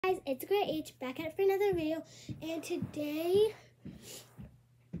guys, it's Great H back at it for another video, and today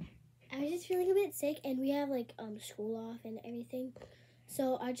I was just feeling a bit sick, and we have like school off and everything,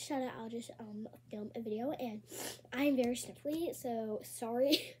 so I just thought I'll just film a video, and I'm very sniffly, so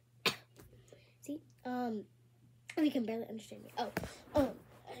sorry. See, you can barely understand me.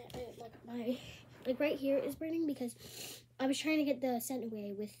 Like my right here is burning because I was trying to get the scent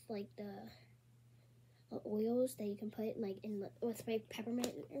away with like the oils that you can put like in with my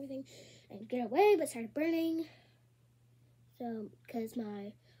peppermint and everything and get away, but started burning. So because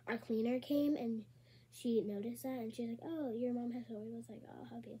our cleaner came and she noticed that and she's like, oh, your mom has oil. I was like, oh,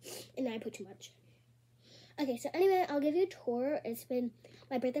 how good. And then I put too much. Okay, so anyway, I'll give you a tour. It's been,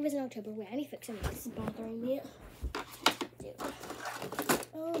 my birthday was in October. Wait, I need to fix something. This is bothering me. Dude.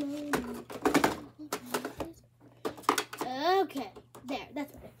 Oh no. Okay, there,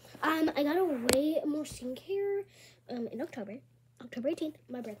 that's better. I got way more skincare in October 18th,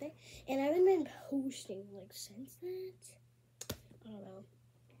 my birthday, and I haven't been posting like since that. I don't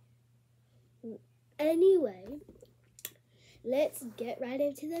know. Anyway, let's get right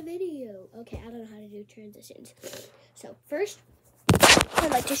into the video. Okay, I don't know how to do transitions. So first,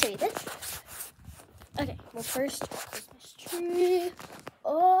 I'd like to show you this. Okay, well first, Christmas tree.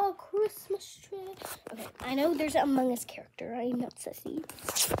 Oh, Christmas tree. Okay, I know there's an Among Us character. I'm not sassy.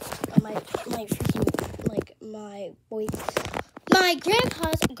 My freaking, like, my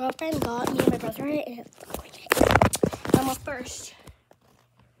grandpa's girlfriend got me and my brother and well, first,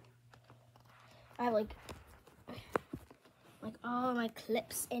 I have, like all my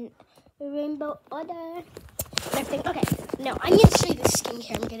clips in rainbow order. Everything. Okay, now I need to show you the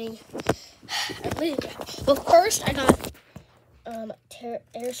skincare I'm getting. Well, first, I got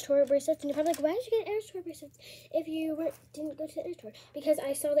air store bracelets, and you're probably like, why did you get air store bracelets if you didn't go to the air store? Because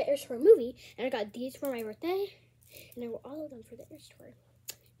I saw the air store movie, and I got these for my birthday, and they were all of them for the air store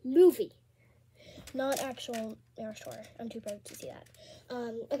movie, not actual air store. I'm too proud to see that.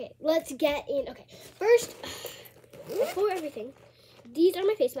 Okay, let's get in. Okay, first, before everything, these are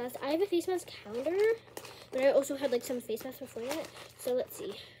my face masks. I have a face mask calendar, but I also had like some face masks before that. So let's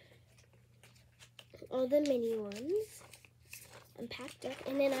see, all the mini ones. I'm packed up,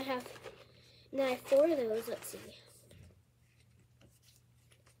 and then I have 4 of those. Let's see.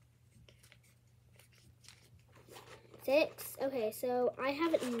 Six. Okay, so I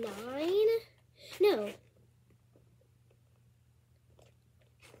have 9. No.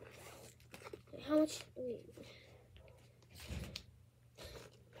 How much? Wait.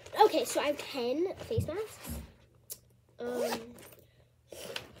 Okay, so I have 10 face masks.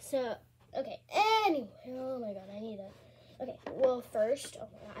 So okay. Anyway, oh my god, I need a. Okay, well, first, oh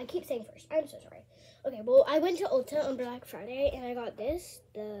my god, I keep saying first. I'm so sorry. Okay, well, I went to Ulta on Black Friday, and I got this,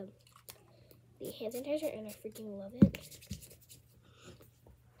 the hand sanitizer, and I freaking love it.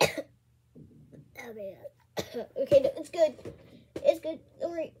 Oh, man. Okay, no, it's good. It's good.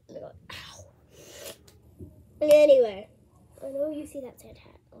 Don't worry. Oh, my god. Ow. Anyway, I know you see that Santa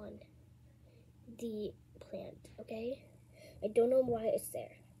hat on the plant, okay? I don't know why it's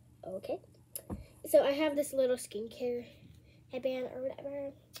there, okay? So I have this little skincare headband or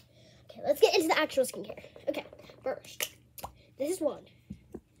whatever. Okay, let's get into the actual skincare. Okay, first, this is one.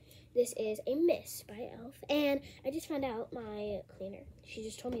 This is a mist by e.l.f. And I just found out my cleaner, she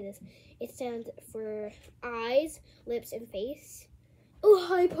just told me this. It stands for eyes, lips, and face. Oh,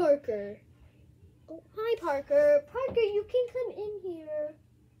 hi, Parker. Oh, hi, Parker. Parker, you can come in here.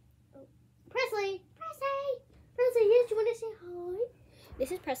 Oh, Presley. Presley, yes, you want to say hi?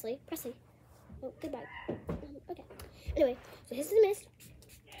 This is Presley. Oh, goodbye. Okay. Anyway, so this is the mist.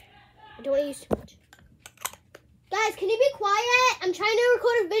 I don't want to use too much. Guys, can you be quiet? I'm trying to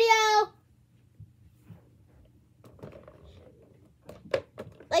record a video.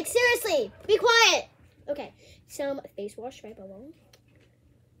 Like, seriously, be quiet. Okay, some face wash right below.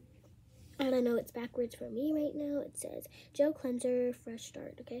 And I know it's backwards for me right now. It says gel cleanser, fresh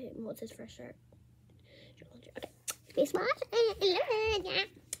start. Okay, well, it says fresh start. Gel cleanser. Okay, face wash.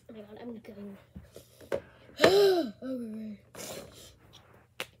 Oh my god, I'm going.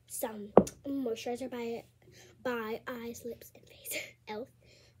 Some moisturizer by eyes, lips, and face. e.l.f.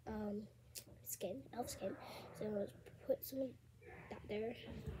 Skin. e.l.f. Skin. So let's put some of that there.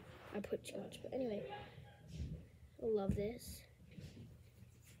 I put too much, but anyway. I love this.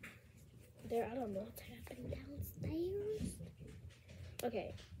 There, I don't know what's happening downstairs.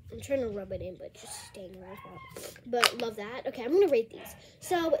 Okay, I'm trying to rub it in, but just staying right out. But love that. Okay, I'm gonna rate these.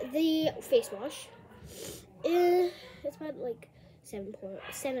 So the face wash, it's about like 7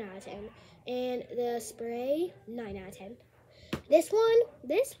 out of 10, and the spray 9 out of 10. This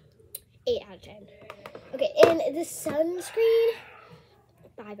 8 out of 10. Okay, and the sunscreen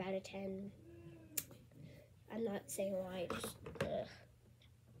 5 out of 10. I'm not saying why. Just,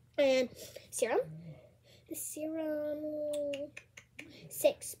 and serum. The serum,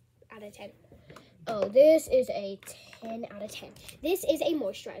 6 out of 10. Oh, this is a 10 out of 10. This is a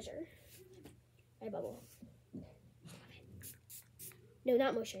moisturizer. My bubble. No,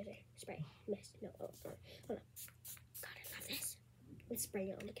 not moisturizer. Spray. Mist. No. Oh, hold on. God, I love this. Let's spray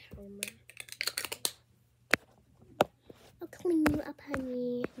it on the camera. I'll clean you up,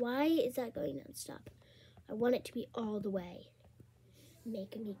 honey. Why is that going non-stop? I want it to be all the way.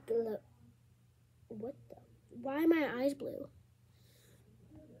 Making me glow. What the? Why are my eyes blue?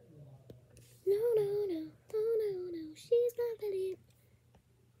 No, no, no. Oh, no, no. She's not ready.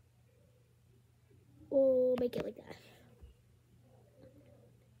 Oh, make it like that.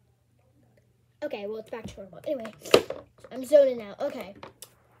 Okay, well, it's back to normal. Anyway, I'm zoning out. Okay.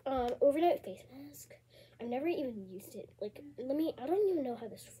 Overnight face mask. I've never even used it. Like, I don't even know how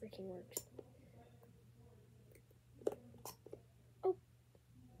this freaking works. Oh.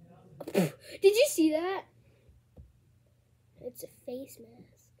 Did you see that? It's a face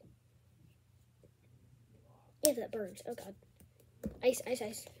mask. Yeah, that burns. Oh, God. Ice, ice,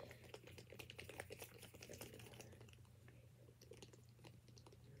 ice.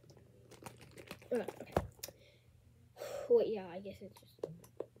 Oh, okay. Well, yeah, I guess it's just,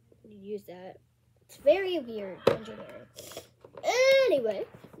 you use that. It's very weird engineering. Anyway,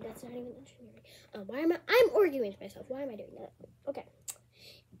 that's not even engineering. I'm arguing with myself. Why am I doing that? Okay.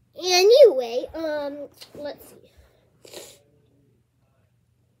 Anyway, let's see.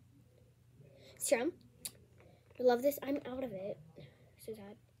 Serum. I love this. I'm out of it. So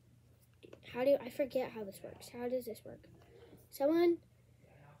sad. I forget how this works. How does this work? Someone?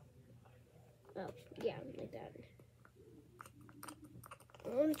 Oh, yeah, like that. I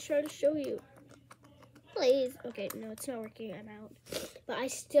want to try to show you. Please. Okay, no, it's not working. I'm out. But I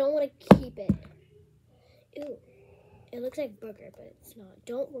still want to keep it. Ew. It looks like booger, but it's not.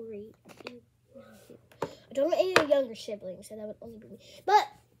 Don't worry. Ew. I don't have any younger siblings, so that would only be me. But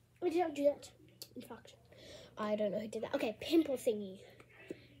I did not do that. In fact, I don't know who did that. Okay, pimple thingy.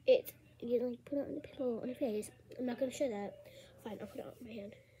 You like put it on the pimple on your face. I'm not gonna show that. Fine, I'll put it on my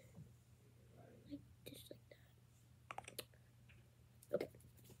hand. Just like that. Okay.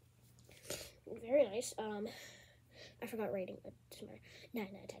 Very nice. I forgot rating. It doesn't matter. 9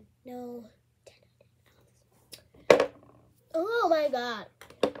 out of 10. No. 10 out of 10. Oh my god.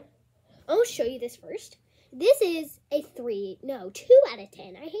 I'll show you this first. This is a 2 out of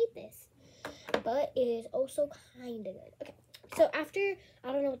 10. I hate this. But it is also kind of good. Okay. So after,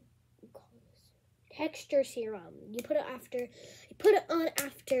 I don't know what you call this. Texture serum. You put it on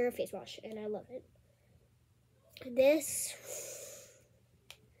after face wash, and I love it. This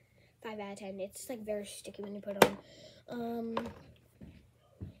 5 out of 10. It's like very sticky when you put it on.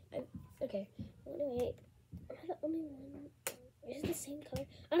 Okay. Wait. Am I the only one? Is it the same color?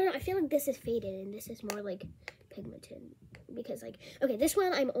 I don't know. I feel like this is faded and this is more like pigmented. Because like, okay, this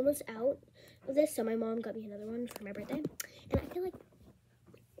one I'm almost out of this. So my mom got me another one for my birthday. And I feel like,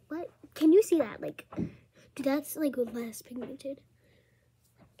 what? Can you see that? Like, dude, that's like less pigmented.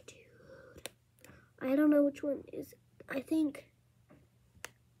 Dude. I don't know which one is. I think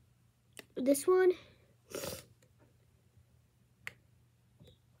this one.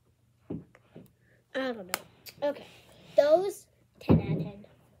 I don't know. Okay. Those 10 out of 10.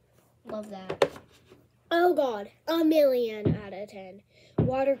 Love that. Oh god. 1,000,000 out of 10.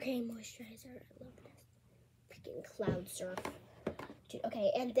 Water cream moisturizer. I love this. Freaking cloud surf. Dude,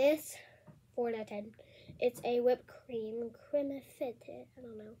 okay, and this 4 out of 10. It's a whipped cream creme fitted. I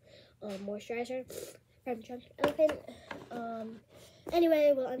don't know. Moisturizer from Drunk Elephant.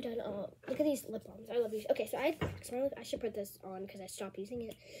 Anyway, well, I'm done. Look at these lip balms. I love these. Okay, so I should put this on because I stopped using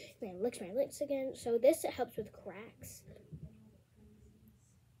it. Man, licks my lips again. So this helps with cracks.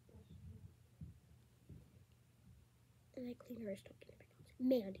 And I clean her stomach.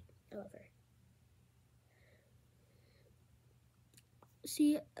 Mandy, I love her.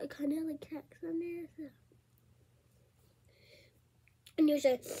 See, I kind of like cracks on there. So. And you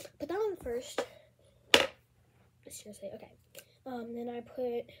should put that on first. Seriously, okay. Then I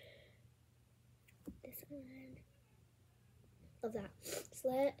put this on. Love that.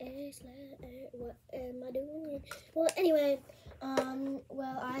 What am I doing? Well, anyway,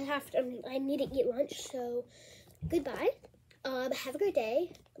 well, I need to eat lunch, so goodbye. Have a great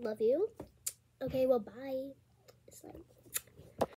day. Love you. Okay, well, bye.